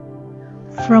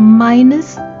from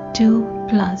minus to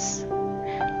plus.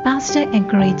 Pastor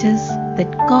encourages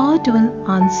that God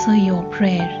will answer your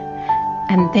prayer,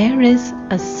 and there is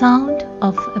a sound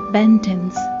of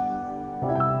abundance.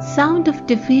 Sound of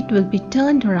defeat will be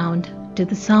turned around to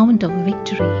the sound of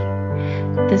victory.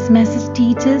 This message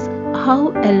teaches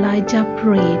how Elijah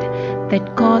prayed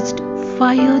that caused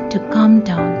fire to come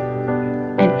down,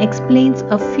 and explains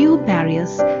a few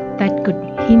barriers that could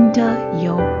hinder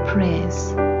your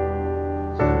prayers.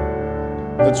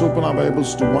 Let's open our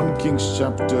Bibles to 1 Kings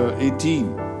chapter 18.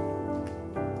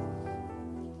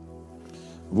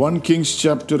 1 Kings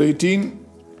chapter 18.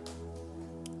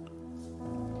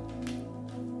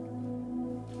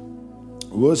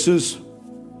 Verses,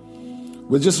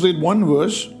 we'll just read one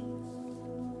verse.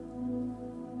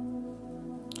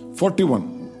 41.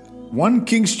 1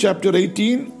 Kings chapter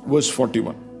 18, verse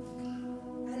 41.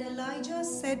 And Elijah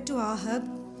said to Ahab,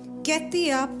 "Get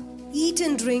thee up, eat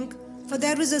and drink, for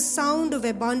there is a sound of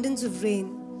abundance of rain."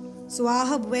 So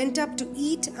Ahab went up to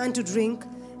eat and to drink,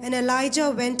 and Elijah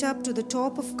went up to the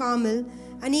top of Carmel,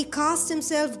 and he cast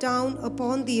himself down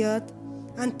upon the earth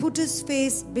and put his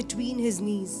face between his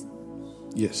knees.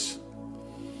 Yes.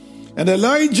 And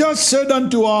Elijah said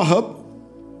unto Ahab,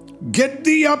 "Get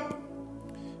thee up,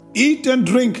 eat and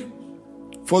drink,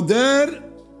 for there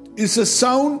is a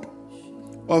sound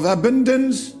of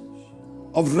abundance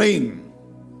of rain."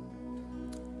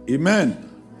 Amen.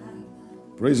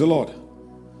 Praise the Lord.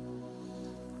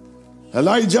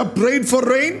 Elijah prayed for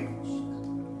rain.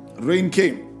 Rain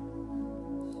came.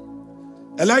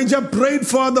 Elijah prayed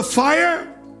for the fire.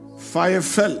 Fire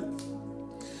fell.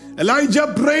 Elijah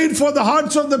prayed for the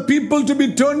hearts of the people to be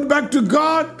turned back to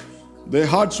God. Their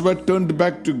hearts were turned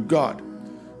back to God.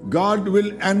 God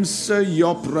will answer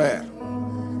your prayer.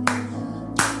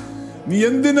 നീ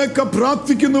എന്തിനൊക്കെ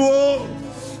പ്രാർത്ഥിക്കുന്നുവോ,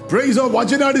 price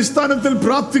വചനാടിസ്ഥാനത്തിൽ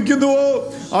പ്രാർത്ഥിക്കുന്നുവോ,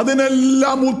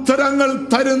 അതിനെല്ലാം ഉത്തരങ്ങൾ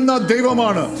തരുന്ന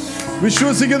ദൈവമാണ്.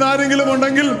 വിശ്വസിക്കുന്ന ആരെങ്കിലും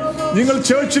ഉണ്ടെങ്കിൽ നിങ്ങൾ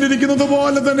ചേർച്ചിലിരിക്കുന്നത്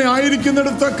പോലെ തന്നെ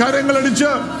ആയിരിക്കുന്നിടത്ത്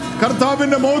കരങ്ങളടിച്ച്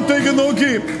കർത്താവിന്റെ മുഖത്തേക്ക്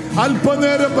നോക്കി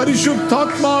അല്പനേരം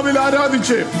പരിശുദ്ധാത്മാവിൽ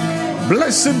ആരാധിച്ച്,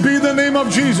 Blessed be the name of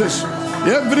Jesus.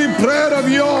 Every prayer of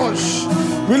yours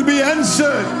will be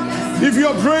answered if you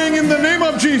are praying in the name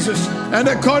of Jesus and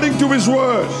according to His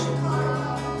word.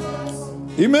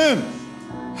 Amen.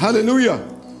 Hallelujah.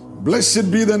 Blessed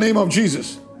be the name of Jesus.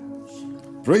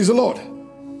 Praise the Lord.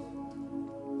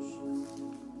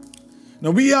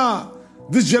 Now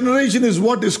this generation is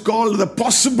what is called the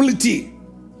possibility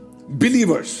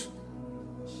believers.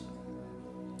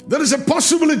 There is a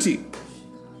possibility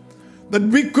that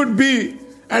we could be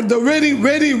at the very,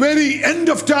 very, very end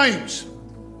of times,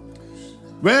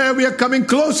 where we are coming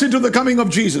closer to the coming of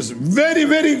Jesus. Very,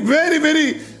 very, very, very,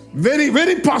 very,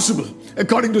 very possible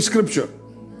according to Scripture.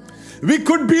 We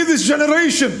could be this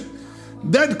generation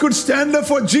that could stand up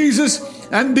for Jesus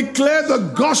and declare the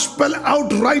gospel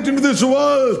outright into this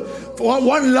world for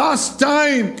one last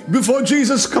time before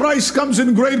Jesus Christ comes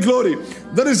in great glory.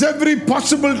 There is every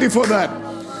possibility for that.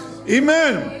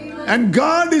 Amen. And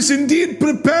God is indeed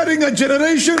preparing a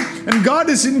generation, and God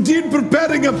is indeed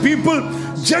preparing a people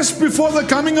just before the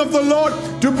coming of the Lord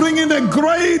to bring in a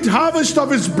great harvest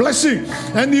of His blessing.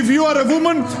 And if you are a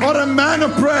woman or a man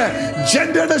of prayer,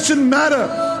 gender doesn't matter.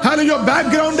 Hallelujah, your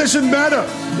background doesn't matter.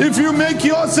 If you make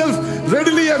yourself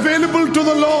readily available to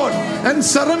the Lord and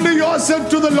surrender yourself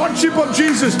to the Lordship of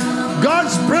Jesus,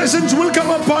 God's presence will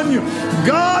come upon you.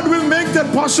 God will make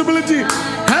that possibility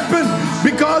happen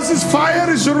because His fire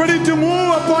is ready to move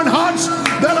upon hearts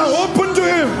that are open to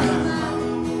Him.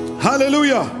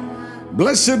 Hallelujah.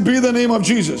 Blessed be the name of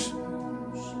Jesus.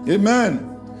 Amen.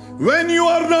 When you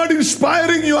are not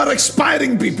inspiring, you are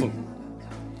expiring people.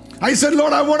 I said,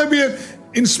 Lord, I want to be an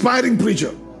inspiring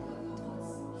preacher.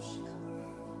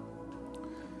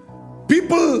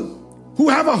 People who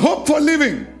have a hope for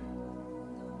living.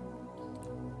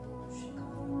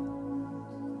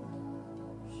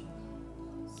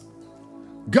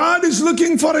 God is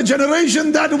looking for a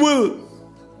generation that will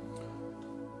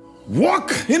walk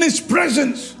in His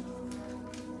presence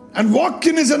and walk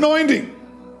in His anointing.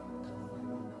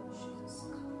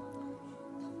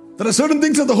 There are certain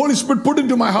things that the Holy Spirit put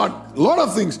into my heart. A lot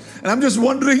of things. And I'm just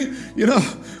wondering,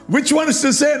 which ones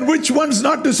to say and which ones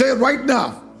not to say right now.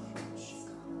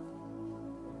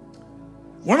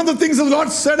 One of the things the Lord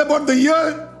said about the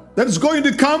year that is going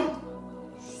to come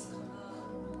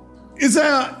is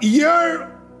a year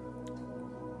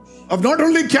of not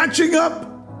only catching up,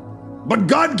 but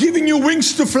God giving you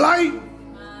wings to fly,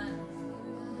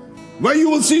 where you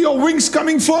will see your wings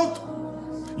coming forth,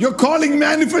 your calling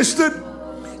manifested,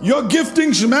 your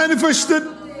giftings manifested,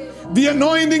 the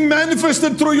anointing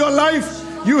manifested through your life,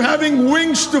 you having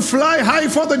wings to fly high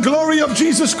for the glory of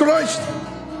Jesus Christ.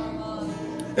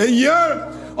 A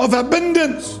year of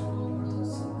abundance.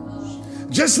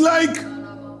 Just like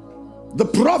the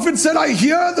prophet said, I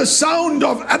hear the sound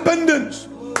of abundance.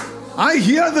 I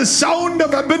hear the sound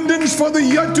of abundance for the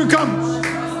year to come.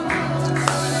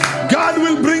 God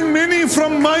will bring many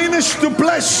from minus to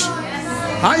plus.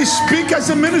 I speak as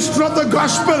a minister of the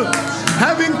gospel,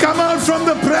 having come out from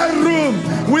the prayer room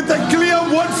with a clear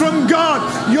word from God.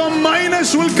 Your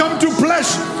minus will come to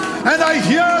plus, and I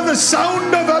hear the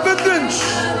sound of abundance.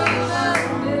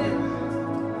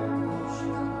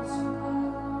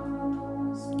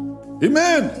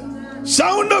 Amen.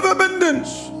 Sound of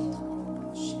abundance.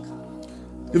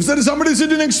 If there is somebody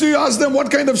sitting next to you, ask them,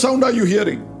 what kind of sound are you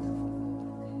hearing?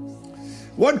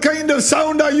 What kind of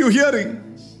sound are you hearing?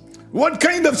 What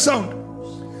kind of sound?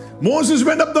 Moses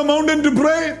went up the mountain to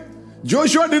pray.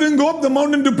 Joshua didn't go up the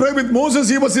mountain to pray with Moses.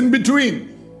 He was in between.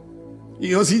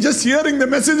 He was just hearing the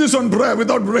messages on prayer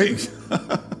without praying.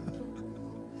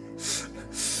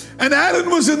 And Aaron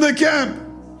was in the camp.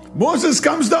 Moses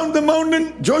comes down the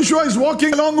mountain. Joshua is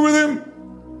walking along with him.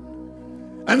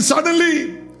 And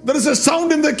suddenly there is a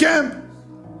sound in the camp.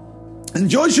 And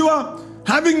Joshua,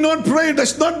 having not prayed,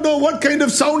 does not know what kind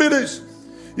of sound it is.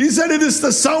 He said it is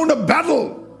the sound of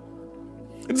battle.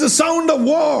 It's the sound of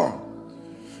war.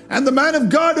 And the man of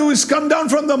God who has come down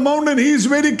from the mountain, he is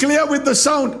very clear with the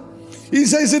sound. He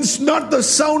says it's not the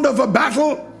sound of a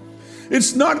battle.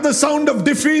 It's not the sound of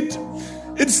defeat.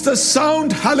 It's the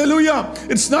sound, hallelujah.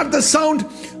 It's not the sound.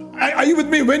 Are you with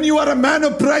me? When you are a man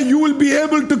of prayer, you will be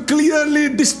able to clearly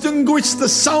distinguish the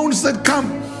sounds that come.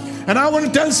 And I want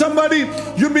to tell somebody,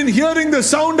 you've been hearing the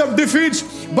sound of defeats,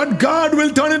 but God will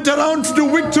turn it around to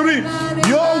victory.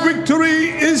 Your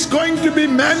victory is going to be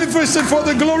manifested for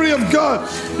the glory of God.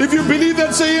 If you believe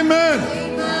that, say amen.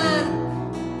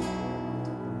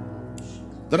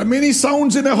 There are many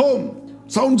sounds in a home.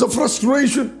 Sounds of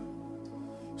frustration.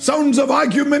 Sounds of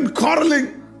argument,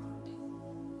 quarreling.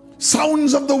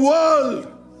 Sounds of the world.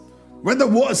 When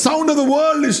the sound of the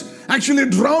world is actually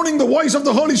drowning the voice of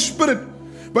the Holy Spirit.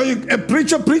 But a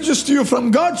preacher preaches to you from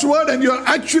God's word and you're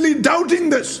actually doubting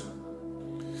this.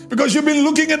 Because you've been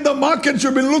looking at the markets,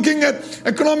 you've been looking at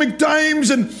economic times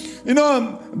and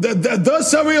the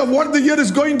survey of what the year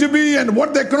is going to be and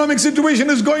what the economic situation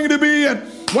is going to be and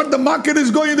what the market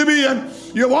is going to be, and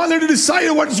you have already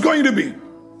decided what it's going to be.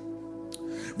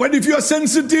 But if you are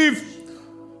sensitive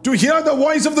to hear the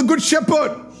voice of the Good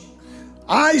Shepherd,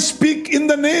 I speak in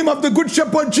the name of the Good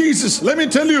Shepherd Jesus. Let me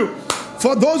tell you,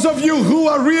 for those of you who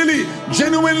are really,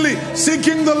 genuinely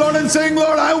seeking the Lord and saying,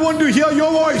 Lord, I want to hear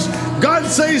your voice. God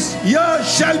says, here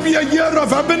shall be a year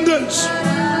of abundance.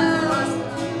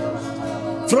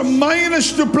 From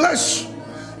minus to plus.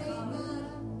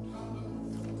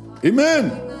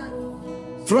 Amen.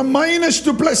 From minus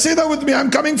to plus. Say that with me.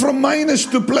 I'm coming from minus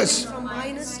to plus. From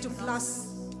minus to plus.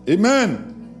 Amen.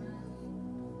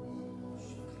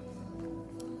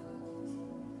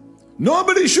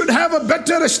 Nobody should have a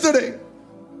better yesterday.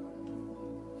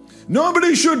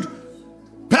 Nobody should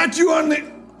pat you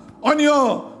on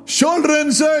your shoulder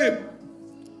and say,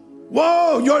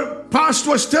 wow, your past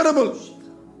was terrible.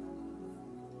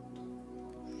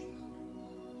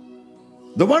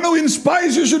 The one who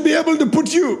inspires you should be able to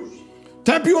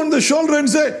tap you on the shoulder and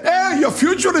say, hey, your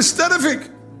future is terrific.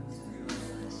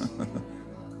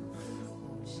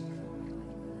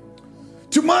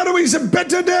 Tomorrow is a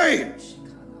better day.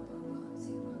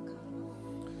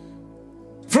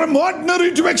 From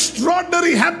ordinary to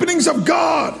extraordinary happenings of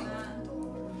God.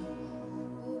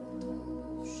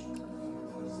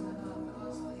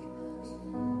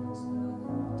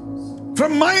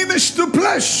 From minus to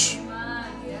plus.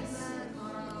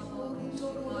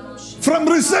 From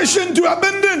recession to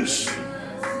abundance.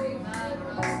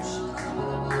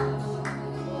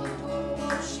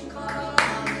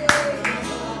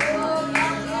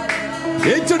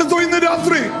 ഏറ്റെടുത്തോ ഇന്ന്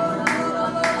രാത്രി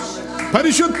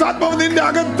പരിശുദ്ധാത്മാവ് നിന്റെ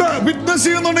അകത്ത് witness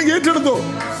ചെയ്യുന്നുണ്ടെങ്കിൽ ഏറ്റെടുത്തോ,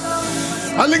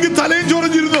 അല്ലെങ്കിൽ തലയും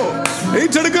ചൊറിഞ്ഞിരുന്നോ,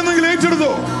 ഏറ്റെടുക്കുന്നെങ്കിൽ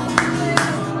ഏറ്റെടുത്തോ.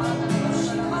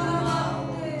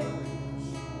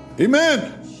 Amen.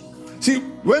 See,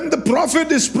 when the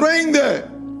prophet is praying there,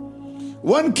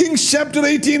 1 Kings chapter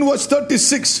 18 verse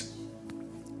 36,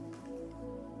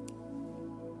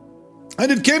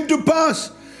 and it came to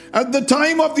pass at the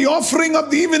time of the offering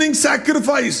of the evening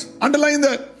sacrifice, underline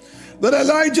that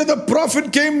Elijah the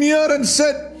prophet came near and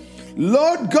said,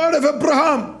 Lord God of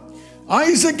Abraham,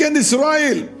 Isaac and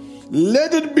Israel,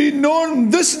 let it be known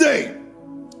this day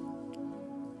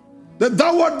that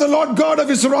thou art the Lord God of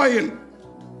Israel.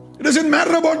 It doesn't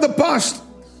matter about the past.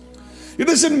 It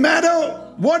doesn't matter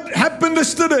what happened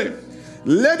yesterday.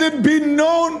 let it be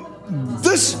known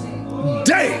this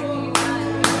day.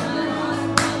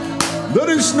 There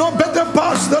is no better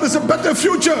past, there is a better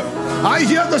future. I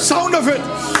hear the sound of it.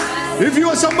 If you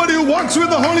are somebody who walks with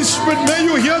the Holy Spirit, may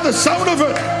you hear the sound of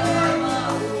it.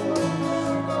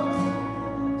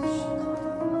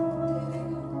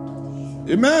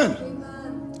 Amen.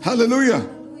 Hallelujah.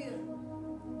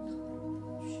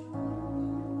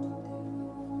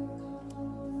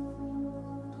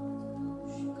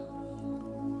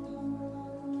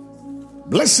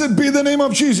 Blessed be the name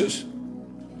of Jesus.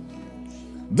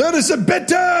 There is a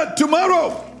better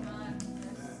tomorrow.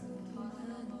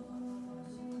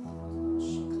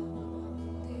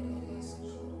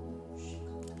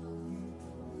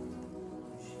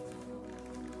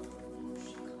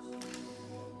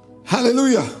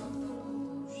 Hallelujah.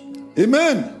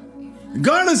 Amen.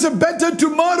 God has a better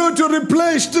tomorrow to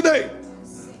replace today.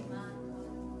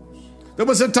 There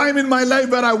was a time in my life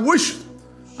where I wished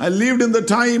I lived in the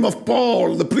time of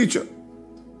Paul, the preacher.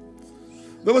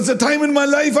 There was a time in my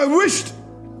life I wished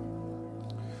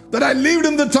that I lived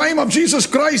in the time of Jesus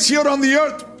Christ here on the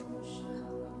earth.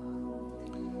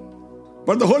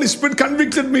 But the Holy Spirit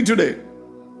convicted me today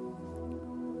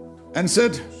and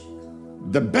said,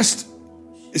 the best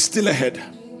is still ahead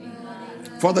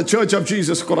for the church of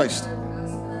Jesus Christ.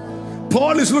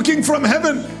 Paul is looking from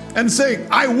heaven and saying,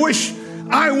 I wish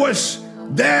I was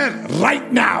there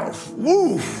right now.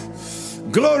 Woo!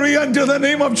 Glory unto the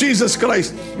name of Jesus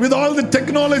Christ. With all the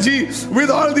technology, with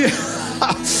all the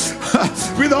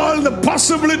with all the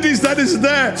possibilities that is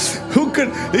there,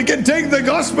 he can take the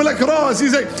gospel across. He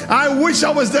said, I wish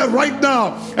I was there right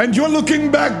now. And you're looking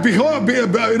back before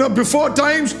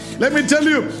times. Let me tell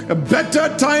you, a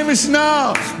better time is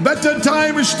now. Better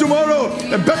time is tomorrow.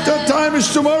 A better time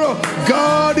is tomorrow.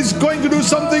 God is going to do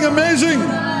something amazing.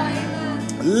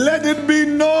 Let it be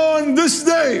known this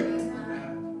day.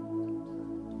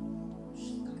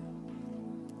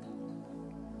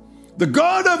 The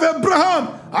God of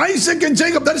Abraham, Isaac, and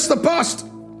Jacob, that is the past.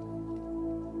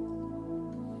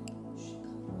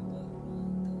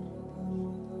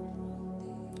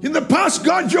 In the past,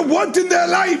 God, you worked in their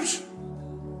lives.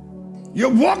 You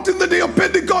walked in the day of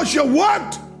Pentecost. You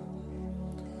walked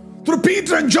through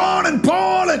Peter and John and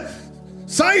Paul and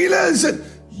Silas and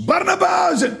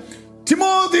Barnabas and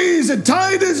Timothy and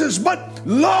Titus. But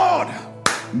Lord,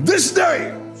 this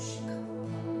day,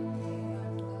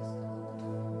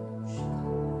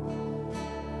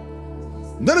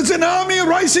 there is an army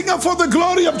rising up for the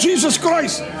glory of Jesus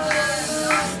Christ.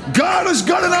 God has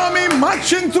got an army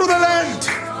marching through the land.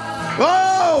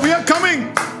 Oh, we are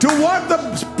coming to what the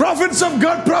prophets of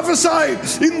God prophesied.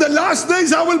 In the last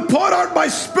days I will pour out my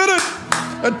spirit,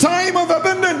 a time of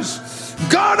abundance.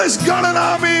 God has got an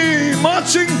army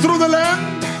marching through the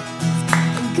land.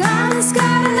 God has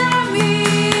got an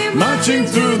army marching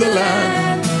through the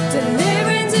land.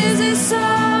 Deliverance is His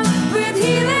song, with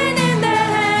healing in their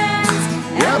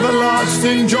hands.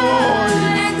 Everlasting joy.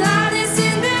 And God is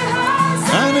in their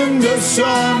hearts. And in this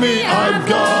army I've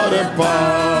got a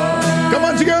power. Come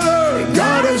on together.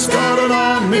 God has got an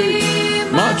army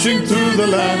marching through the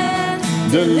land.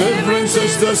 Deliverance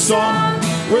is the song,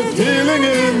 with healing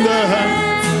in their hands.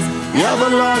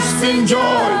 Everlasting joy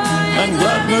and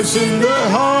gladness in their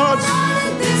hearts.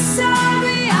 In this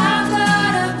army I've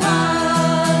got a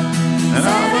power. And I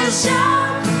will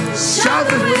shout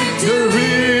the victory,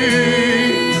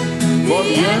 for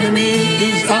the enemy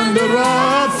is under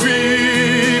our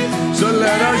feet. So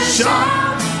let us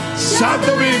shout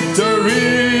the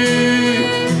victory.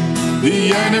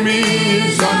 The enemy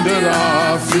is under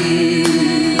our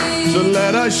feet. So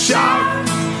let us shout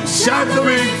the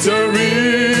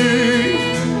victory.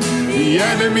 The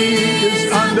enemy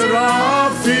is under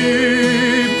our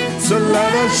feet. So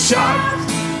let us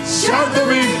shout the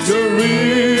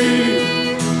victory.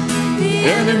 The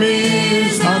enemy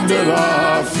is under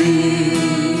our feet.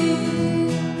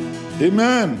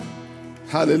 Amen.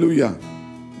 Hallelujah.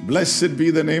 Blessed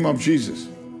be the name of Jesus.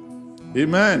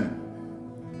 Amen.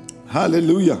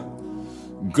 Hallelujah.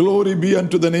 Glory be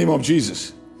unto the name of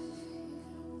Jesus.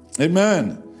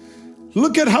 Amen.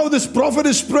 Look at how this prophet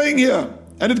is praying here.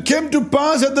 And it came to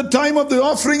pass at the time of the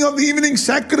offering of the evening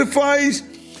sacrifice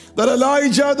that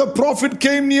Elijah the prophet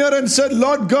came near and said,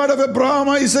 Lord God of Abraham,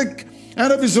 Isaac,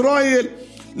 and of Israel,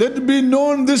 let it be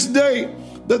known this day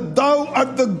that thou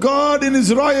art the God in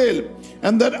Israel,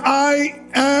 and that I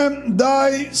am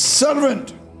thy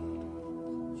servant.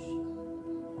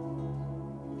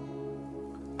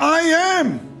 I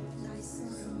am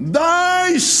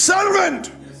thy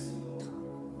servant.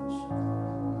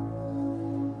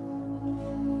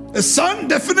 A son,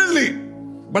 definitely,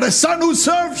 but a son who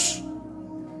serves.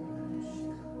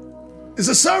 is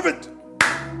a servant.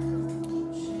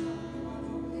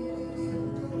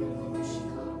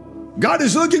 God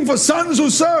is looking for sons who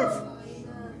serve.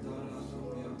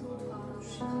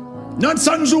 Not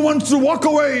sons who want to walk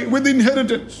away with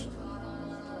inheritance.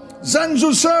 Sons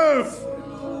who serve.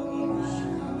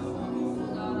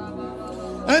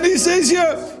 And he says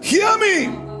here, hear me.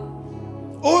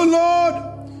 Oh Lord,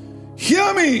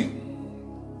 hear me.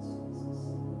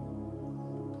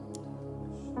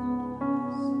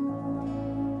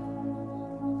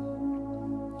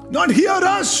 Not hear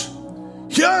us,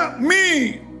 hear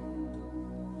me.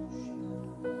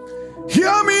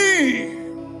 Hear me.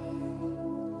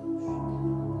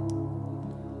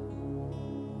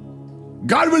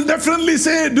 God will definitely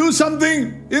say, do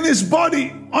something in his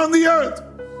body on the earth.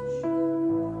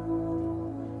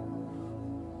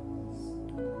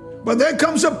 But there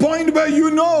comes a point where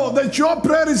you know that your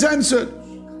prayer is answered.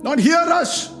 Not hear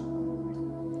us.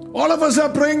 All of us are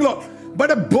praying, Lord.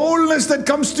 But a boldness that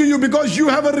comes to you because you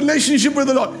have a relationship with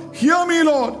the Lord. Hear me,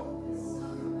 Lord.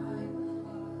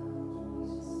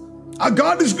 Our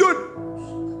God is good.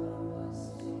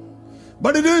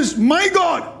 But it is my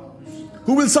God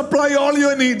who will supply all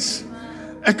your needs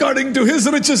according to his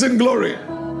riches and glory.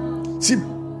 See,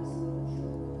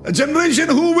 a generation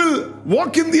who will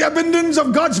walk in the abundance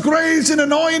of God's grace and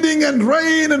anointing and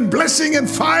rain and blessing and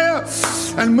fire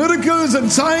and miracles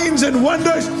and signs and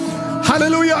wonders.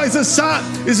 Hallelujah, is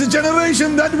a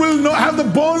generation that will have the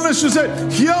boldness to say,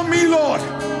 hear me, Lord.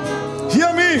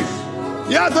 Hear me.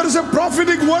 Yeah, there is a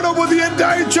prophetic word over the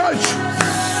entire church.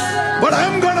 But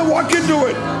I'm going to walk into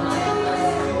it.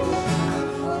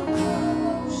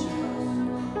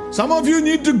 Some of you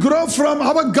need to grow from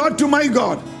our God to my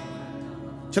God.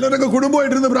 Very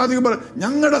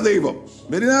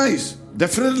nice,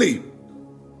 definitely.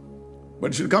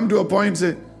 But it should come to a point,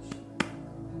 say,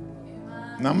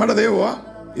 Namada Deva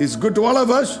is good to all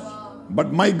of us,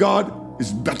 but my God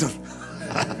is better.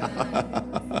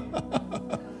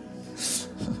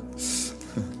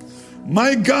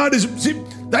 My God is, see,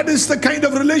 that is the kind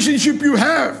of relationship you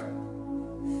have.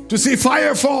 To see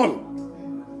fire fall,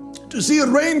 to see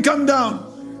rain come down,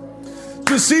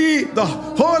 to see the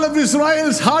whole of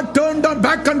Israel's heart turned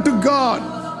back unto God.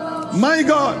 My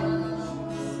God.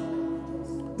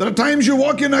 There are times you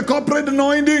walk in a corporate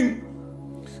anointing,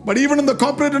 but even in the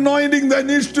corporate anointing, there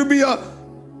needs to be a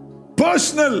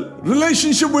personal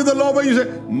relationship with the Lord where you say,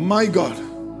 my God.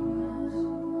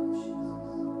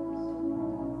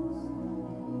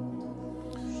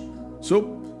 So,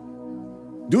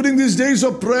 during these days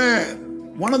of prayer,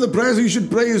 one of the prayers you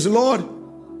should pray is, Lord,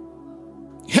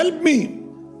 help me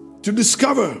to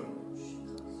discover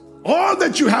all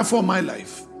that you have for my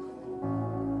life.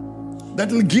 That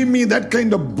will give me that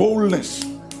kind of boldness.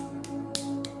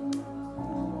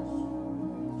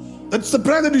 That's the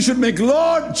prayer that you should make.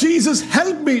 Lord Jesus,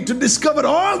 help me to discover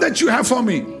all that you have for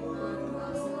me.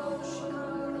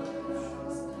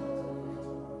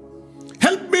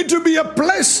 Help me to be a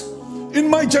plus in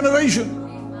my generation.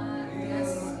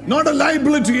 Not a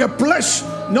liability, a plus,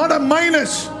 not a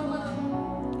minus.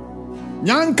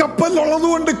 ഞാൻ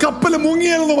കപ്പലുള്ളതുകൊണ്ട് കപ്പൽ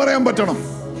മുങ്ങിയെന്ന് പറയാൻ പറ്റണം.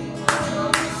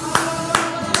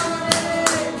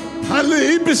 അല്ല,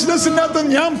 ഈ ബിസിനസ്സിനകത്ത്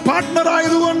ഞാൻ partner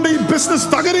ആയതുകൊണ്ട് ഈ business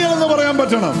തകരുകയെന്ന് പറയാൻ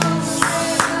പറ്റണം.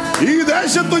 ഈ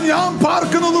ദേശത്ത് ഞാൻ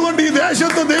പാർക്കുന്നത് കൊണ്ട് ഈ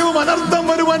ദേശത്ത് ദൈവം അനർത്ഥം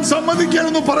വരുവാൻ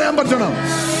സമ്മതിക്കണമെന്ന് പറയാൻ പറ്റണം.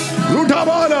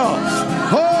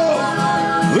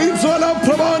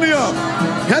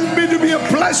 Help me to be a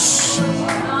plus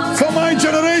for my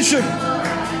generation.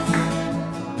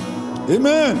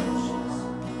 Amen.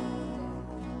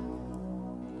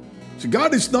 So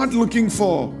God is not looking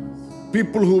for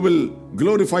people who will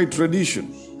glorify tradition.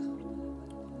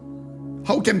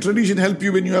 How can tradition help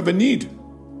you when you have a need?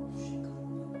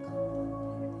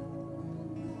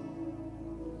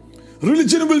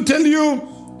 Religion will tell you,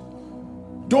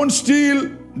 don't steal,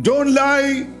 don't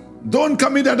lie, don't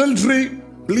commit adultery.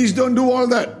 Please don't do all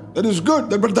that. That is good,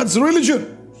 but that's religion.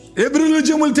 Every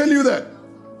religion will tell you that.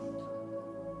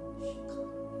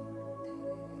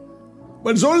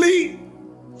 But it's only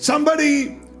somebody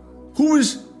who is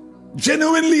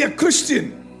genuinely a Christian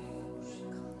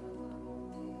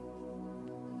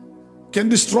can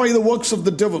destroy the works of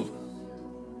the devil,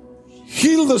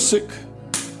 heal the sick,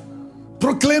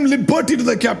 proclaim liberty to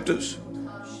the captives,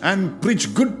 and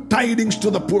preach good tidings to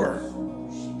the poor.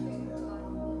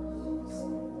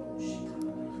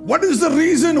 What is the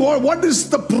reason, or what is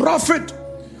the profit?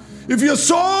 If you're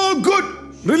so good,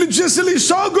 religiously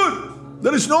so good,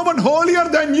 there is no one holier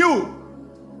than you,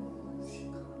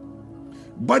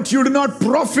 but you do not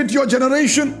profit your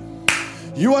generation,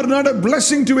 you are not a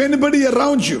blessing to anybody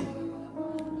around you.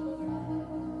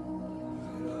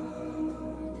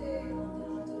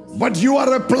 But you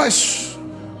are a plus.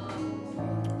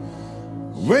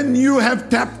 When you have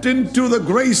tapped into the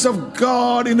grace of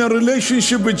God in a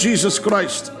relationship with Jesus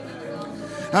Christ,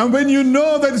 and when you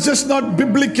know that it's just not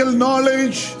biblical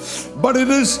knowledge, but it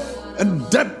is a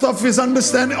depth of His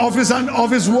understanding, of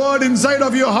His word inside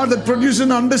of your heart that produces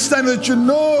an understanding that you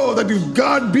know that if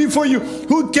God be for you,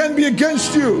 who can be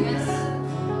against you?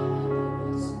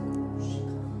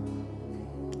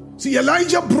 See,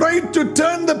 Elijah prayed to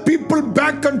turn the people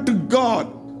back unto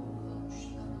God.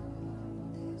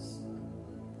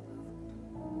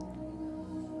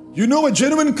 You know a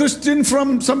genuine Christian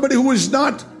from somebody who is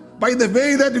not, by the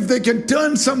way that if they can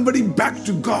turn somebody back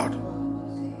to God.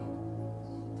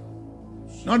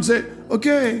 Not say,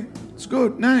 okay, it's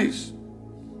good, nice.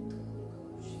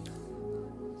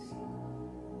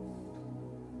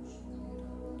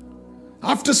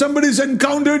 After somebody's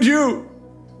encountered you,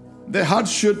 their heart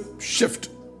should shift.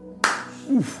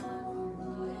 Oof.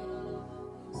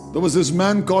 There was this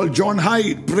man called John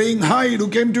Hyde, praying Hyde, who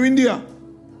came to India.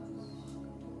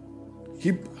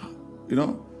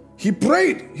 He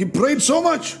prayed so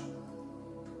much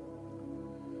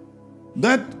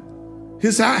that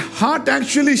his heart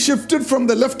actually shifted from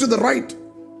the left to the right.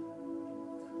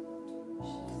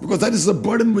 Because that is the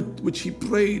burden with which he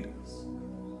prayed.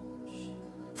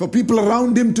 For people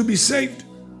around him to be saved.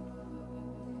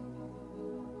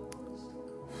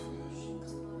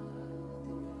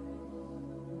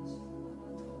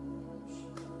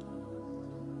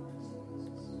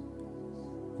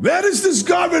 Where is this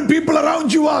God? When people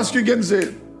around you ask, you can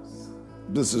say,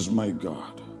 this is my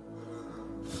God.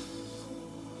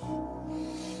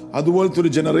 അതുപോലത്തെ ഒരു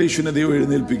ജനറേഷനെ ദൈവം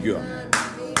എഴുന്നേൽപ്പിക്കുക.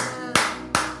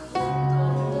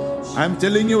 I am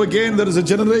telling you again, there is a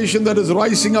generation that is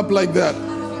rising up like that.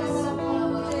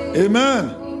 Amen.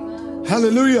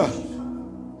 Hallelujah.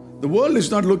 The world is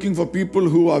not looking for people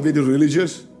who are very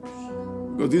religious,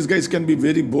 because these guys can be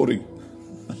very boring.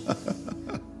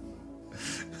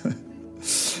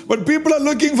 But people are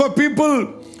looking for people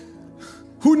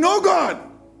who know God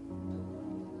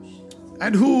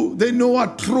and who they know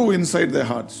are true inside their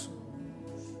hearts.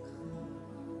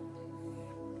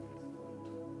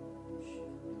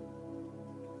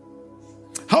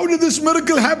 How did this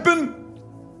miracle happen?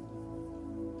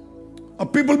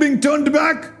 Of people being turned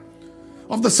back?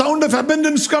 Of the sound of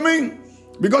abundance coming?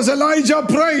 Because Elijah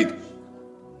prayed.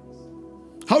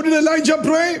 How did Elijah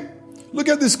pray? Look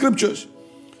at the scriptures.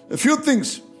 A few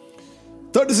things.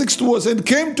 36th verse. It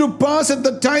came to pass at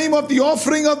the time of the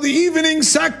offering of the evening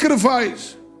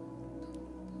sacrifice.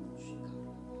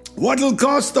 What will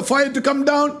cause the fire to come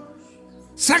down?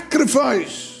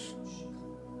 Sacrifice.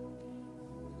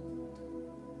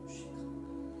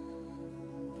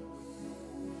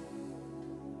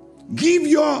 Give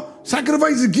your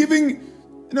sacrifice is giving,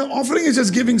 offering is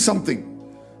just giving something.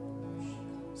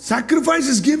 Sacrifice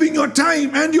is giving your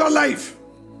time and your life.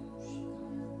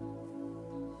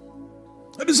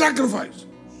 That is sacrifice.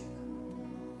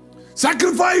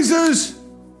 Sacrifice is,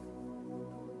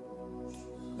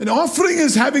 an offering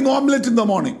is having omelette in the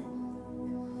morning.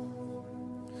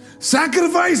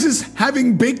 Sacrifice is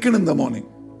having bacon in the morning.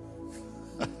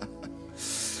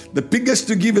 The pig has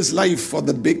to give his life for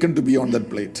the bacon to be on that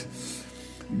plate.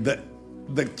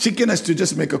 The chicken has to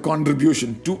just make a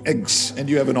contribution, 2 eggs, and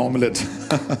you have an omelette.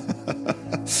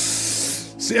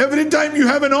 See, every time you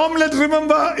have an omelette,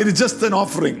 remember, it is just an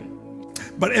offering.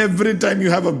 But every time you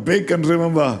have a bacon,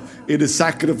 remember, it is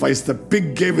sacrifice. The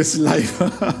pig gave his life.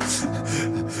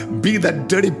 Be that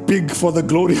dirty pig for the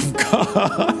glory of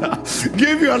God.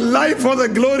 Give your life for the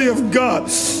glory of God.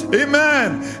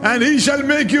 Amen. And He shall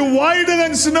make you whiter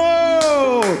than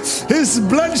snow. His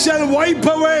blood shall wipe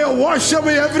away or wash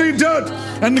away every dirt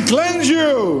and cleanse you.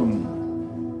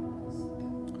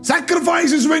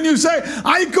 Sacrifice is when you say,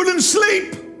 I couldn't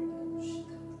sleep.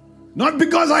 Not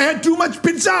because I had too much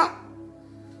pizza.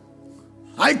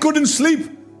 I couldn't sleep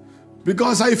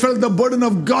because I felt the burden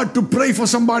of God to pray for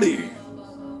somebody.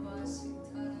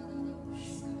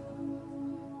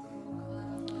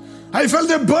 I felt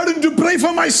the burden to pray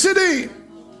for my city.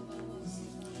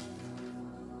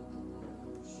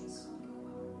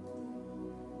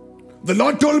 The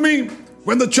Lord told me,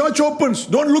 when the church opens,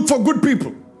 don't look for good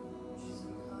people.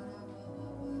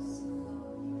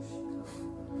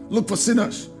 Look for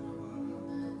sinners.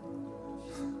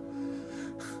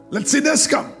 Let sinners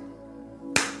come.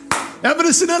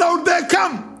 Every sinner out there,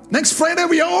 come. Next Friday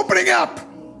we are opening up.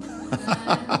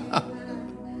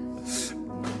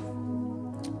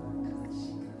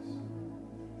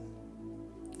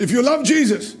 If you love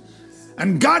Jesus,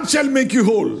 and God shall make you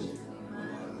whole.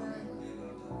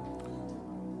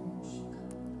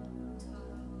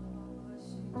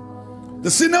 The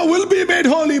sinner will be made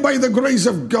holy by the grace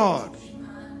of God.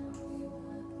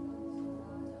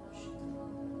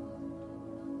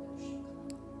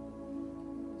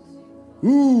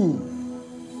 Ooh.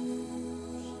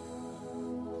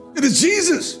 It is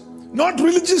Jesus, not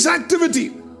religious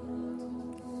activity.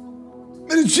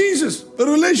 It is Jesus, the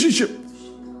relationship.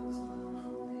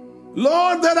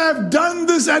 Lord, that I have done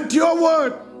this at your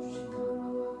word.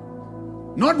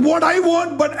 Not what I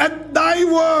want, but at thy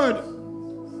word.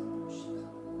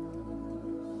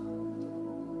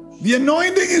 The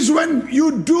anointing is when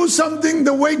you do something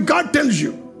the way God tells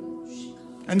you.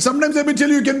 And sometimes let me tell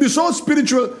you, you can be so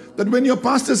spiritual that when your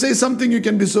pastor says something, you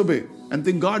can disobey and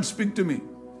think, God, speak to me.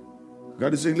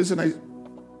 God is saying, listen, I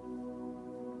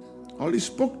already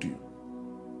spoke to you.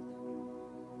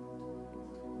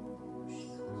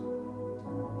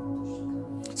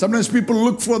 Sometimes people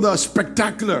look for the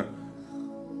spectacular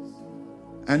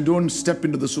and don't step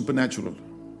into the supernatural.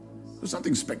 There's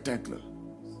nothing spectacular.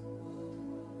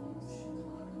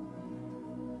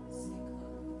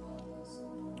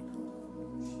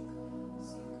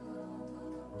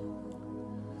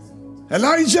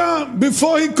 Elijah,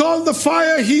 before he called the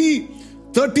fire,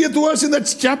 30th verse in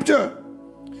that chapter,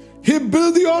 he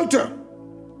built the altar.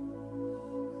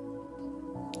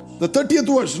 The 30th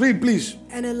verse, read please.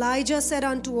 And Elijah said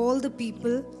unto all the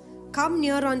people, Come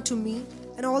near unto me.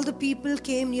 And all the people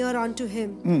came near unto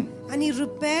him. And he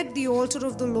repaired the altar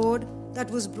of the Lord that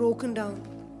was broken down.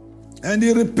 And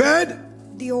he repaired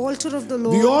the altar of the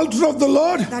Lord. The altar of the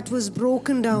Lord that was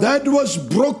broken down. That was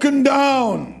broken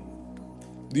down.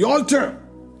 The altar.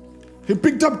 He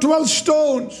picked up 12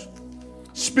 stones.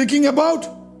 Speaking about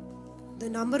the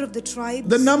number of the tribes.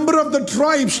 The number of the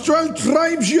tribes. 12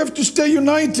 tribes, you have to stay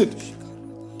united.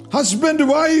 Husband,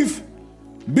 wife,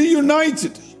 be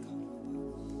united.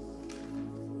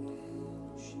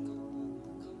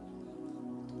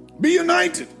 Be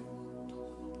united.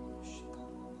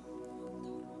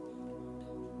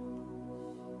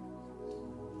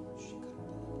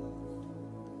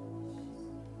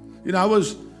 You know, I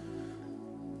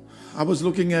was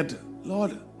looking at,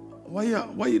 Lord,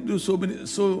 why do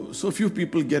so few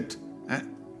people get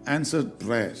answered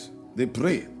prayers? They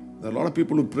pray. There are a lot of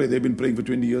people who pray. They've been praying for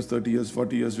 20 years, 30 years,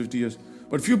 40 years, 50 years.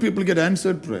 But few people get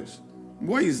answered prayers.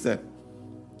 Why is that?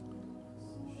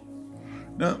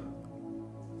 Now,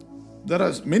 there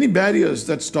are many barriers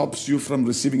that stops you from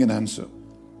receiving an answer.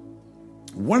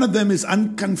 One of them is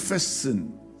unconfessed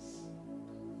sin.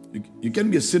 You can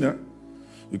be a sinner.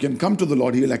 You can come to the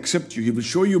Lord. He will accept you. He will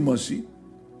show you mercy.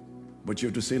 But you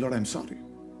have to say, Lord, I'm sorry.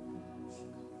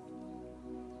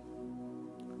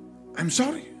 I'm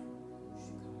sorry.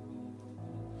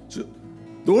 So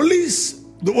the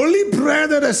only prayer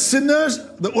that a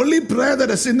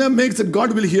sinner makes that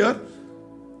God will hear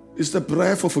is the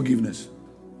prayer for forgiveness.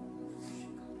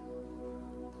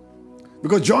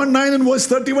 Because John 9 and verse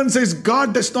 31 says,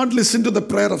 God does not listen to the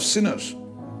prayer of sinners.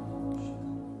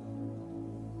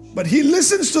 But He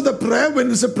listens to the prayer when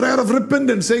it's a prayer of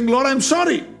repentance, saying, Lord, I'm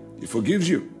sorry. He forgives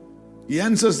you. He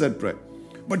answers that prayer.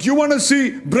 But you want to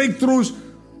see breakthroughs,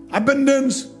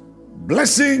 abundance,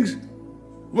 blessings.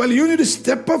 Well, you need to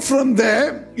step up from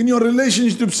there in your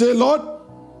relationship. Say, Lord,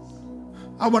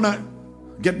 I want to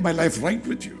get my life right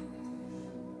with you.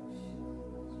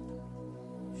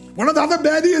 One of the other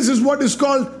barriers is what is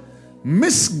called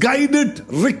misguided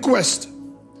request.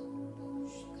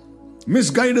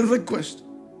 Misguided request.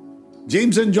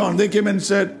 James and John, they came and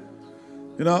said,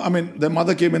 their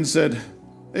mother came and said,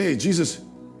 hey, Jesus,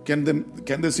 can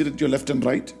they sit at your left and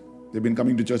right? They've been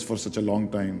coming to church for such a long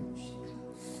time.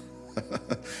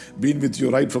 Been with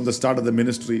you right from the start of the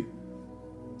ministry.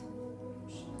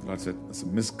 God said, that's a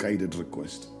misguided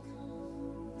request.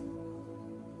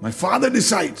 My Father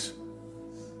decides.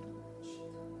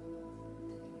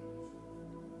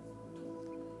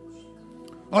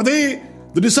 Are the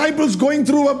disciples going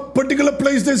through a particular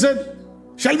place? They said,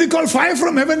 shall we call fire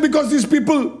from heaven because these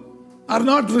people are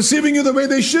not receiving you the way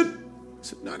they should? I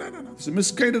said, no. It's a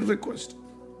misguided request.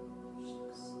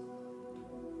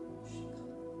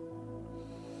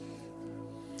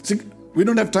 See, we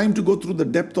don't have time to go through the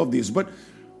depth of this, but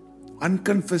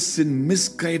unconfessed sin,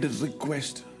 misguided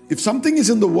request. If something is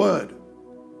in the Word,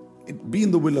 it be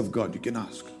in the will of God, you can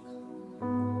ask.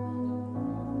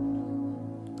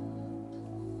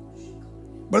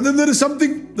 But then there is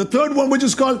something, the third one, which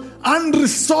is called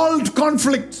unresolved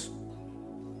conflicts.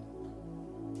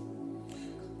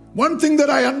 One thing that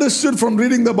I understood from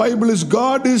reading the Bible is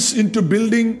God is into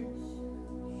building,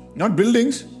 not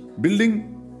buildings, building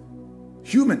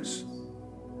humans,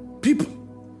 people.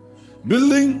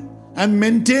 Building and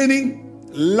maintaining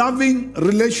loving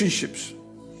relationships.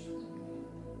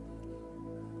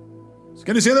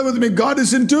 Can you say that with me? God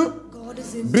is into God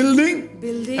is into building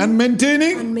building and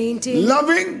maintaining, and maintaining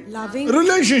loving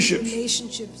relationships.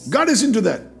 relationships. God is into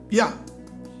that. Yeah.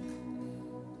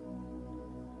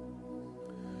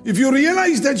 If you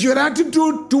realize that your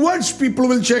attitude towards people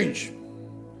will change.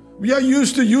 We are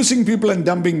used to using people and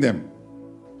dumping them.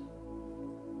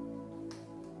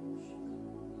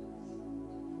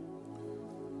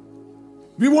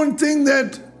 We won't think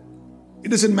that it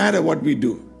doesn't matter what we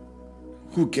do.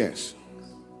 Who cares?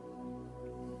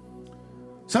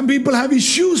 Some people have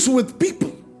issues with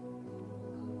people.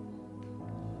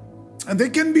 And they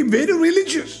can be very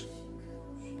religious.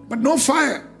 But no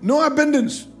fire, no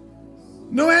abundance,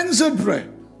 no answered prayer.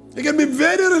 They can be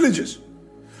very religious.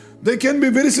 They can be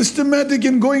very systematic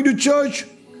in going to church,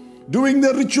 doing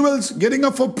their rituals, getting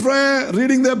up for prayer,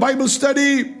 reading their Bible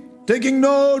study, taking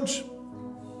notes,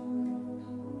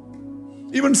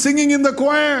 even singing in the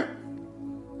choir,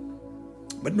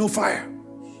 but no fire.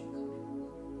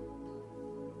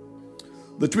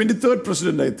 The 23rd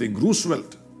president, I think,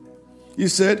 Roosevelt, he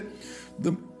said,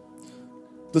 the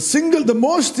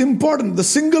most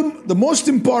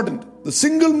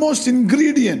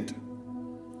ingredient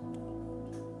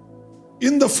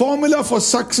in the formula for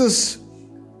success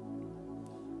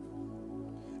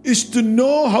is to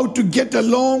know how to get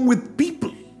along with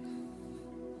people.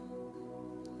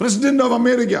 President of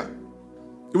America,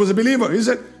 he was a believer. He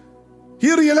said,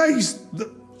 he realized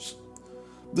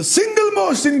the single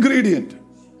most ingredient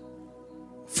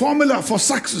formula for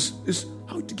success is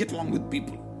how to get along with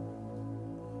people.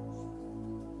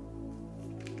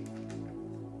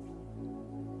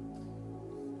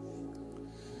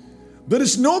 There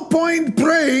is no point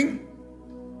praying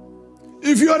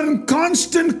if you are in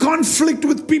constant conflict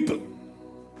with people.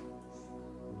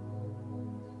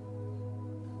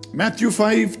 Matthew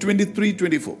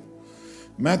 5:23-24.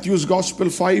 Matthew's Gospel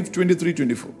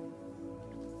 5:23-24.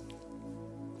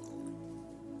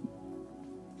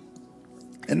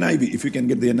 NIV, if you can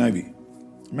get the NIV.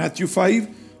 Matthew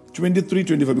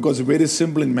 5:23-24, because it's very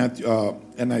simple in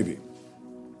NIV.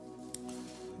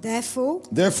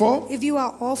 Therefore, if you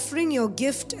are offering your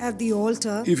gift at the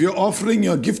altar,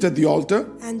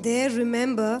 and there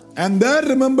remembers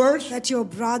that your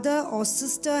brother or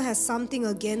sister has something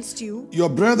against you,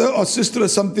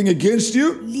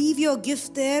 leave your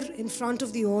gift there in front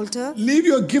of the altar.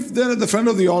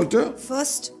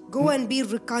 First, go and be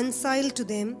reconciled to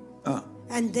them,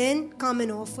 and then come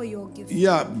and offer your gift.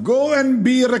 Yeah, go and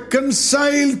be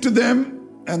reconciled to them,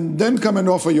 and then come and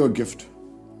offer your gift.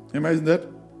 Imagine that.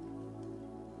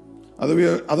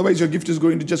 Otherwise, your gift is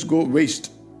going to just go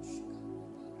waste.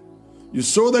 You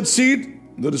sow that seed,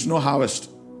 there is no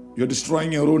harvest. You're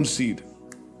destroying your own seed.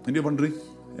 And you're wondering,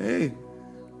 hey,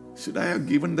 should I have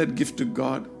given that gift to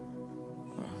God?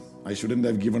 I shouldn't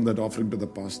have given that offering to the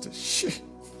pastor. Shit.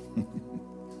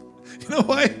 You know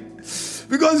why?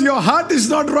 Because your heart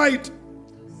is not right.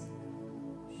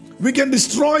 We can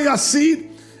destroy our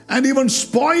seed and even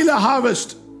spoil a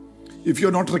harvest if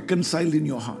you're not reconciled in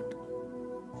your heart.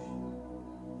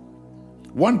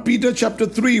 1 Peter chapter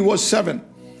 3 verse 7.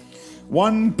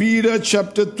 1 Peter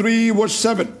chapter 3 verse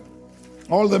 7.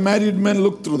 All the married men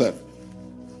look through that.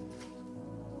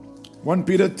 1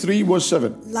 Peter 3 verse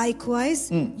 7.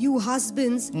 Likewise, you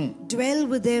husbands dwell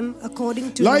with them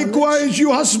according to Likewise,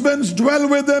 you husbands dwell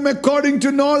with them according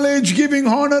to knowledge, giving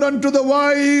honor unto the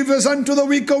wife as unto the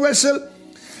weaker vessel,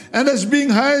 and as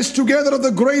being heirs together of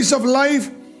the grace of life,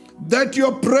 that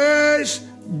your prayers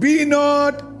be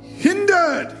not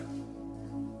hindered.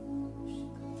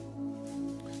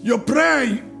 Your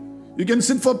prayer, you can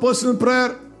sit for personal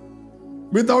prayer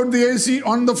without the AC,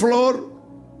 on the floor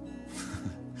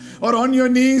or on your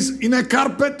knees in a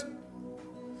carpet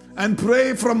and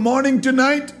pray from morning to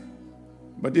night.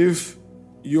 But if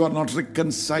you are not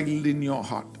reconciled in your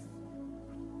heart,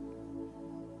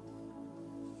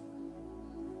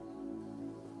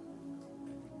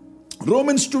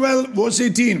 Romans 12 verse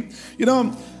 18. You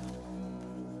know,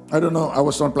 I don't know, I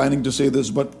was not planning to say this,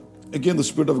 but again, the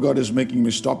Spirit of God is making me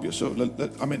stop you. So,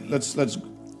 let's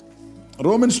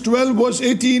Romans 12 verse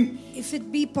 18. If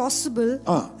it be possible,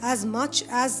 as much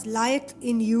as lieth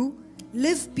in you,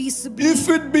 live peaceably. If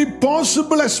it be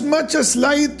possible, as much as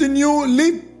lieth in you,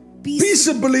 live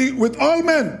peaceably with all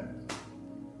men.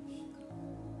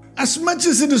 As much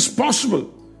as it is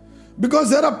possible. Because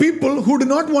there are people who do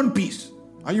not want peace.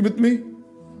 Are you with me?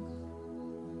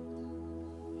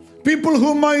 People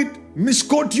who might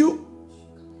misquote you,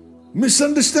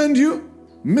 misunderstand you,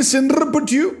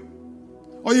 misinterpret you,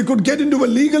 or you could get into a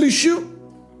legal issue.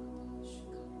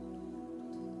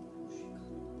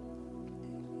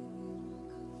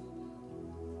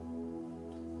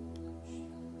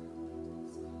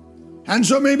 And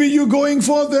so maybe you going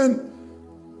forth and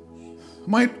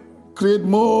might create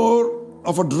more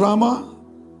of a drama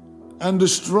and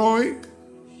destroy.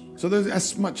 So there's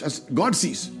as much as God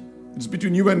sees. It's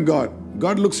between you and God.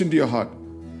 God looks into your heart.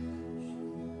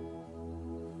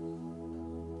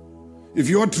 If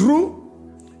you are true,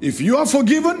 if you are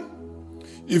forgiven,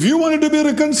 if you wanted to be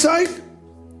reconciled,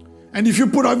 and if you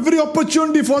put every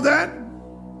opportunity for that,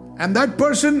 and that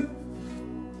person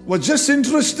was just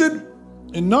interested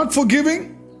in not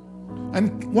forgiving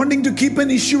and wanting to keep an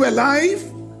issue alive,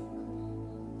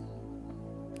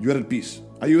 you are at peace.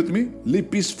 Are you with me?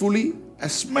 Live peacefully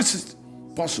as much as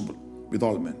possible with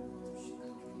all men.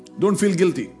 Don't feel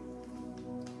guilty.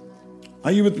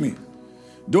 Are you with me?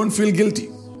 Don't feel guilty.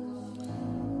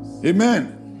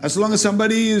 Amen. As long as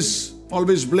somebody is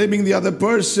always blaming the other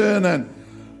person and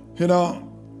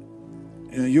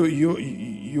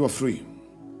you are free.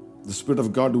 The Spirit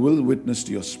of God will witness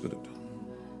to your spirit.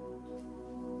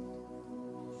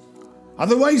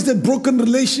 Otherwise, that broken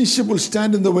relationship will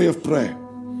stand in the way of prayer.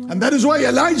 And that is why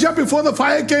Elijah, before the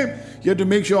fire came, he had to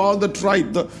make sure all the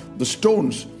tribe, the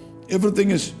stones,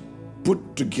 everything is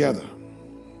put together.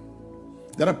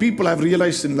 There are people I've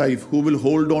realized in life who will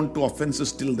hold on to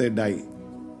offenses till they die.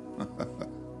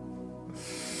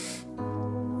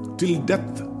 Till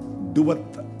death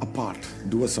doeth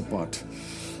us apart.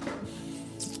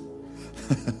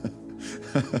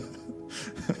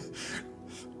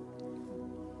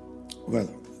 Well,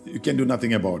 you can do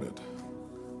nothing about it.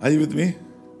 Are you with me?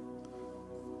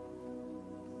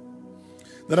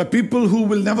 There are people who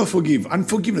will never forgive.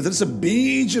 Unforgiveness, that's a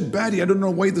major barrier. I don't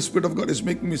know why the Spirit of God is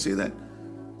making me say that.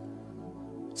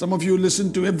 Some of you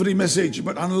listen to every message,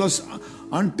 but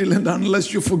until and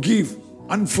unless you forgive,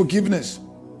 unforgiveness.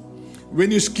 When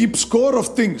you keep score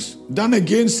of things done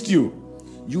against you,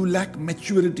 you lack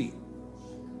maturity.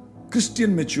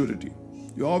 Christian maturity.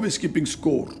 You're always keeping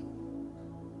score.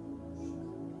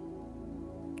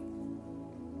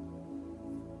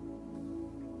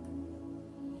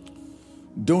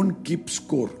 Don't keep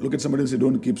score. Look at somebody and say,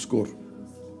 don't keep score.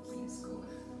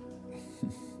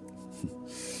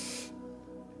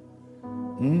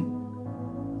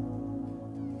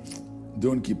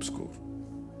 Don't keep score.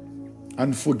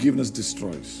 Unforgiveness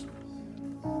destroys.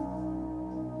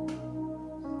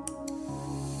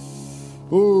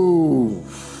 Oh.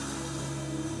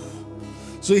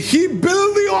 So he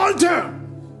built the altar.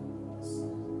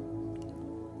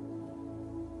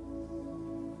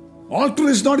 Altar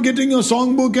is not getting your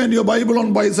songbook and your Bible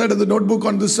on one side and the notebook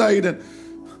on this side and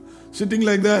sitting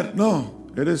like that. No,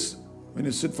 it is when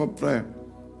you sit for prayer.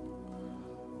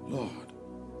 Lord,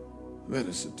 where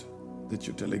is it that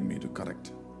you're telling me to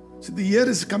correct? See, the year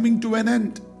is coming to an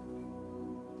end.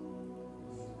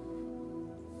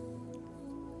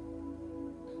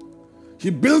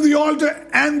 He built the altar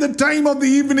and the time of the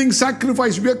evening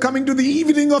sacrifice. We are coming to the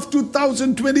evening of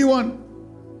 2021.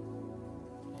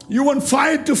 You want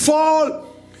fire to fall.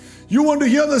 You want to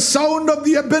hear the sound of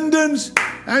the abundance.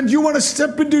 And you want to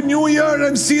step into New Year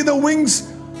and see the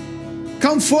wings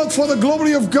come forth for the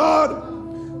glory of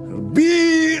God.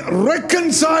 Be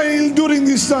reconciled during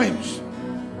these times.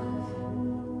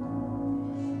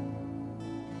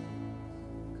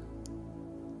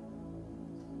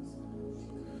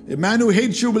 A man who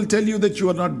hates you will tell you that you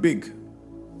are not big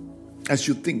as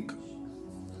you think.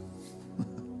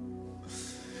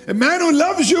 A man who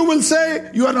loves you will say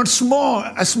you are not small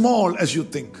as you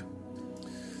think.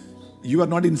 You are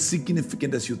not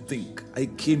insignificant as you think. I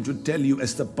came to tell you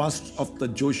as the pastor of the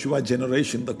Joshua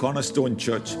generation, the Cornerstone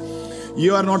Church,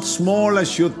 you are not small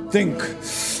as you think.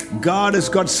 God has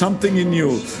got something in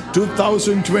you.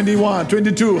 2021,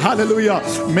 22, hallelujah.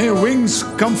 May wings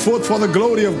come forth for the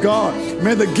glory of God.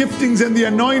 May the giftings and the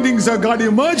anointings of God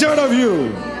emerge out of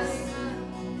you.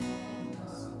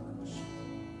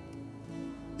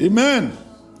 Amen.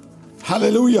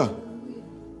 Hallelujah.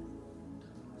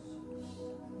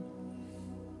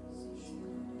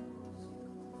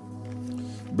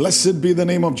 Blessed be the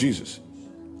name of Jesus.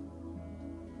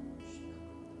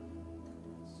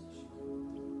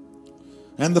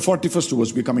 And the 41st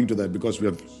verse, we're coming to that because we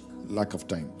have lack of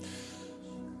time.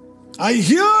 I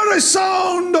hear a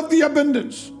sound of the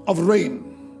abundance of rain.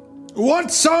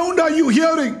 What sound are you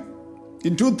hearing?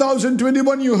 In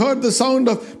 2021, you heard the sound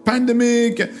of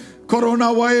pandemic,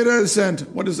 coronavirus, and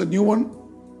what is the new one?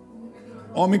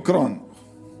 Omicron.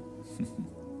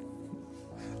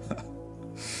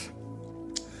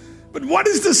 But what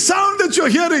is the sound that you're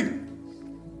hearing?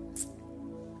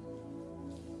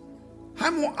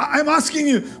 I'm asking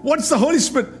you, what's the Holy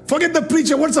Spirit? Forget the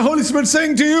preacher. What's the Holy Spirit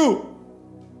saying to you?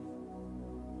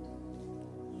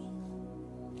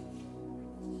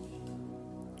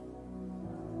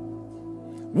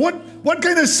 What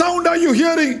kind of sound are you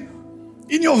hearing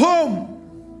in your home?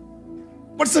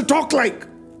 What's the talk like?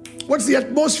 What's the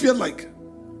atmosphere like?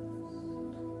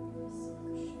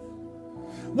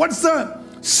 What's the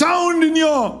sound in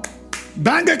your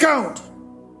bank account?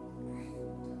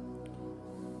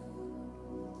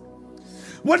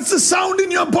 What's the sound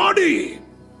in your body?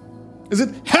 Is it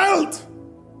health?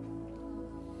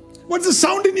 What's the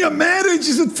sound in your marriage?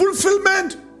 Is it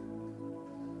fulfillment?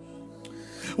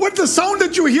 What's the sound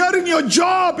that you hear in your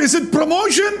job? Is it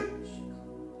promotion?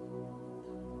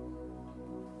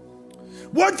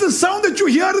 What's the sound that you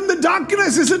hear in the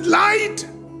darkness? Is it light?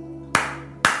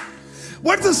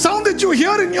 What's the sound that you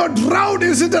hear in your drought?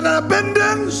 Is it an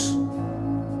abundance?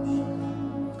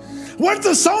 What's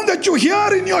the sound that you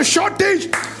hear in your shortage?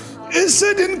 Is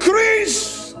it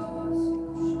increase?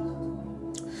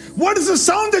 What is the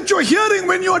sound that you're hearing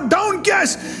when you're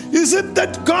downcast? Is it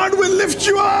that God will lift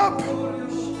you up?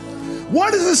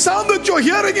 What is the sound that you're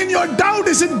hearing in your doubt?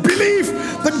 Is it belief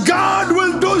that God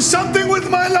will do something with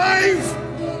my life?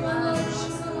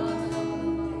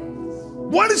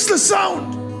 What is the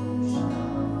sound?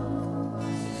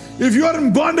 If you are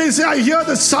in bondage, say, I hear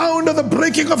the sound of the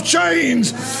breaking of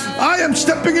chains. I am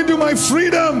stepping into my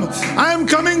freedom. I am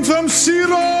coming from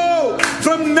zero,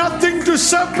 from nothing to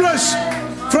surplus,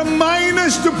 from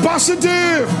minus to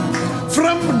positive,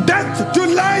 from death to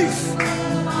life.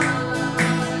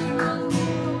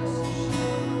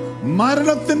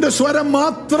 മരണത്തിന്റെ സ്വരം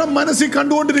മാത്രം മനസ്സിൽ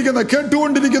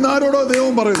കേട്ടുകൊണ്ടിരിക്കുന്ന ആരോടോ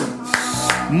ദൈവം പറയുന്നു.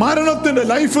 മരണത്തിന്റെ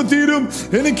life തീരും,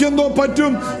 എനിക്കെന്തോ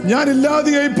പറ്റും, ഞാൻ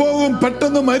ഇല്ലാതെയായി പോകും,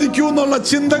 പെട്ടെന്ന് മരിക്കൂ എന്നുള്ള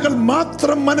ചിന്തകൾ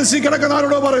മാത്രം മനസ്സിൽ കിടക്കുന്ന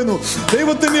ആരോടോ പറയുന്നു.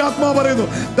 ദൈവത്തിന്റെ ആത്മാവ് പറയുന്നു,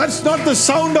 that's not the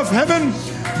sound of heaven.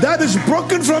 That is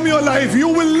broken from your life. You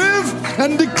will live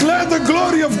and declare the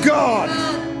glory of God.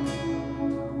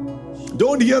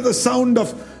 Don't hear the sound of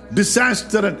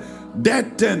disaster and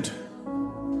death and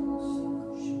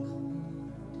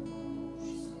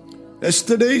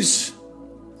yesterday's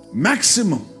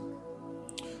maximum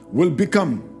will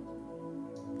become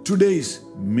today's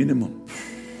minimum.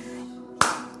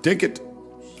 Take it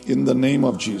in the name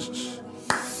of Jesus.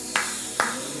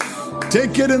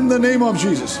 Take it in the name of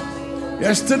Jesus.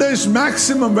 Yesterday's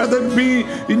maximum, whether it be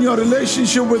in your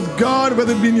relationship with God,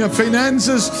 whether it be in your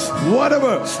finances,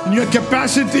 whatever, in your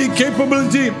capacity,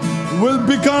 capability, will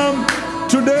become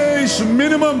today's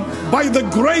minimum by the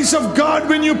grace of God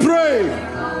when you pray.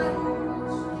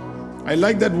 I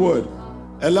like that word.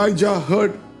 Elijah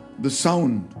heard the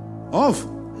sound of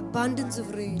abundance of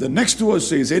rain. The next verse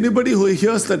says, anybody who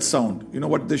hears that sound, you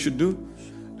know what they should do?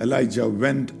 Elijah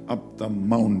went up the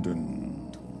mountain.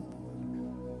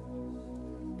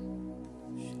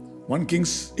 1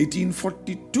 Kings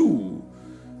 18:42.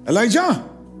 Elijah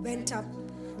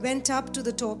went up to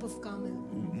the top of Carmel.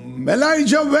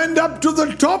 Elijah went up to the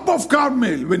top of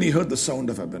Carmel when he heard the sound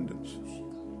of abundance.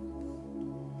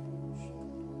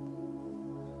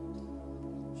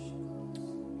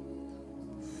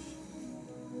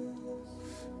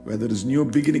 Where there is new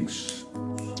beginnings,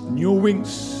 new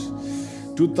wings,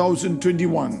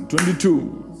 2021, 22,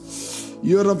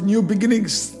 year of new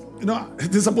beginnings. You know,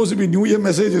 this is supposed to be New Year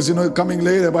messages, coming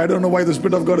later, but I don't know why the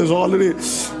Spirit of God is already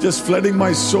just flooding my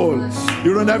soul.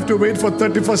 You don't have to wait for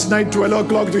 31st night, 12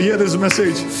 o'clock to hear this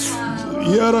message.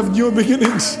 Year of new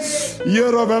beginnings,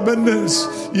 year of abundance,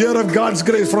 year of God's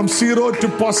grace, from zero to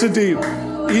positive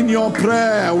in your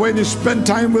prayer when you spend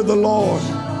time with the Lord.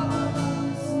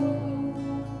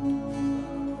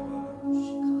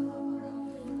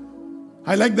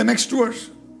 I like the next verse.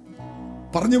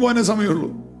 പറഞ്ഞു പോകാനേ സമയമുള്ളൂ.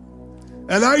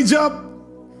 Elijah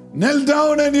knelt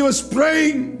down and he was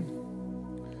praying.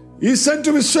 He said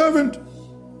to his servant,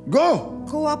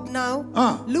 Go up now,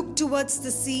 look towards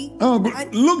the sea.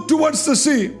 Look towards the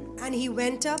sea. And he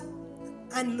went up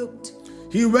and looked.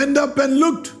 He went up and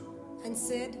looked. And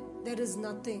said, there is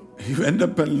nothing. He went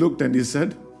up and looked and he said,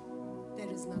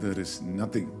 There is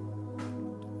nothing.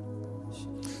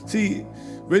 See,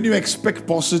 when you expect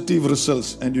positive results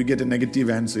and you get a negative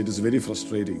answer, it is very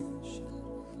frustrating.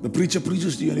 The preacher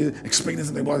preaches to you and you expect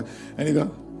something about it, and you go,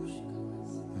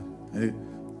 and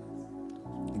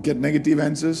you get negative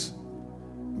answers.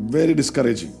 Very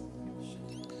discouraging.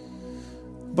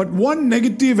 But one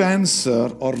negative answer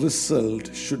or result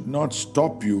should not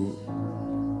stop you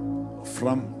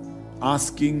from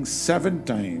asking 7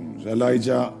 times.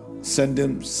 Elijah sent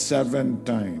him 7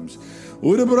 times.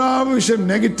 ഒരു പ്രാവശ്യം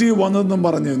negative വന്നെന്നും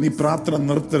പറഞ്ഞു നീ പ്രാർത്ഥന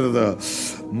നിർത്തരുത്,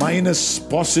 minus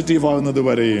positive ആകുന്നത്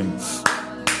വരെയും.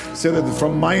 Say that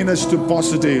from minus to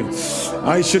positive.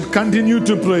 I should continue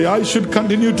to pray. I should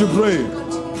continue to pray.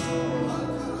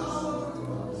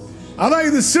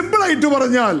 അതായത് simple ആയിട്ട്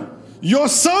പറഞ്ഞാൽ, your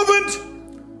servant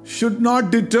should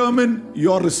not determine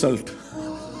your result.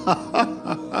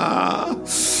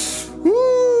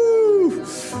 Woo!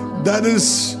 That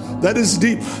is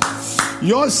deep.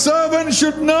 Your servant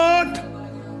should not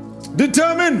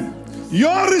determine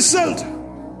your result.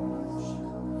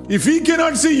 If he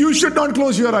cannot see, you should not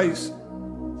close your eyes.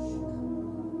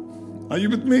 Are you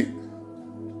with me?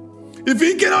 If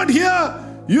he cannot hear,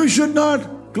 you should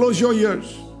not close your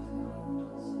ears.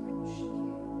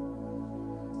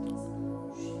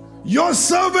 Your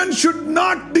servant should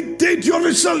not dictate your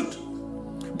result,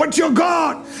 but your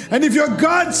God. And if your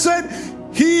God said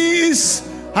he is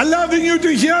allowing you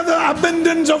to hear the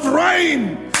abundance of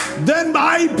rain, then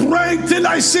I pray till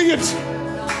I see it.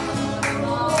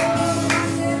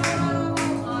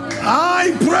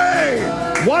 I pray.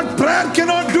 What prayer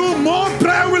cannot do, more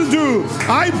prayer will do.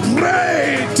 I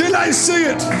pray till I see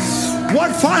it.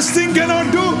 What fasting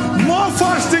cannot do, more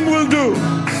fasting will do.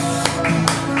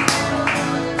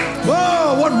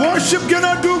 Oh, what worship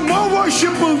cannot do, more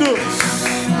worship will do.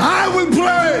 I will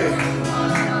pray.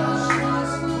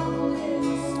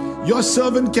 Your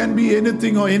servant can be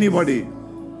anything or anybody.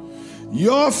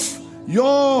 Your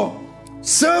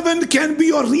servant can be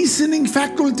your reasoning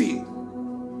faculty.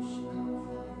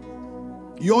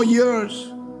 Your ears,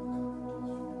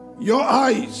 your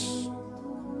eyes.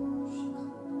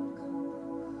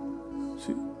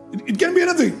 See, it can be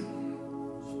anything.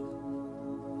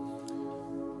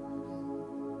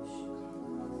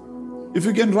 If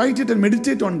you can write it and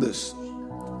meditate on this,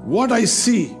 what I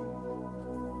see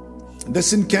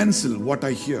doesn't cancel what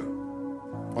I hear,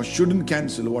 or shouldn't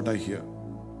cancel what I hear.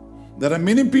 There are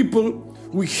many people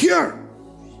who hear,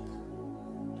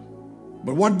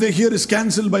 but what they hear is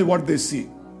cancelled by what they see.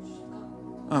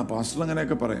 Pastor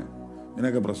അങ്ങനെയൊക്കെ പറയാം,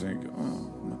 ഇങ്ങനെയൊക്കെ പ്രസംഗിക്കും.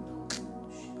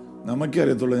 നമുക്കേ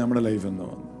അറിയത്തുള്ളൂ നമ്മുടെ life എന്താ.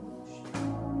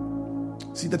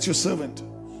 See, that's your servant.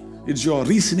 It's your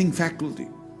reasoning faculty.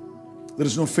 There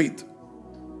is no faith.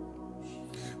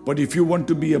 But if you want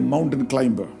to be a mountain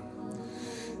climber,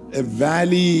 a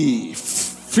valley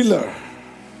filler,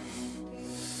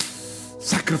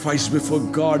 sacrifice before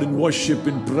God in worship,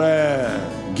 in prayer,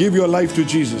 give your life to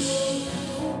Jesus.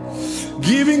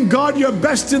 Giving God your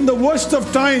best in the worst of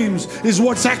times is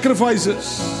what sacrifices.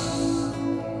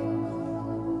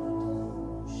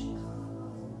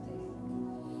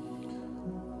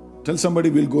 Tell somebody,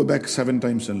 we'll go back 7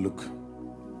 times and look.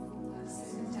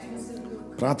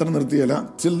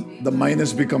 Till the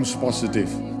minus becomes positive.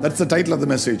 That's the title of the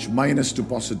message. Minus to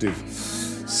positive.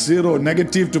 0,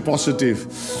 negative to positive.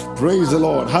 Praise the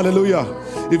Lord. Hallelujah.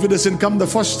 If it doesn't come the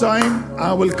first time,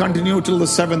 I will continue till the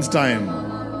 7th time.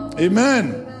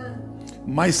 Amen.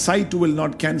 My sight will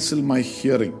not cancel my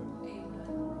hearing.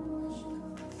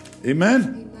 Amen.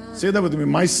 Say that with me.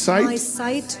 My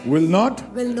sight will not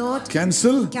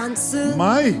cancel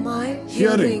my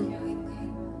hearing.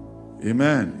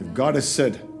 Amen. If God has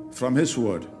said from His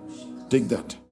word, take that.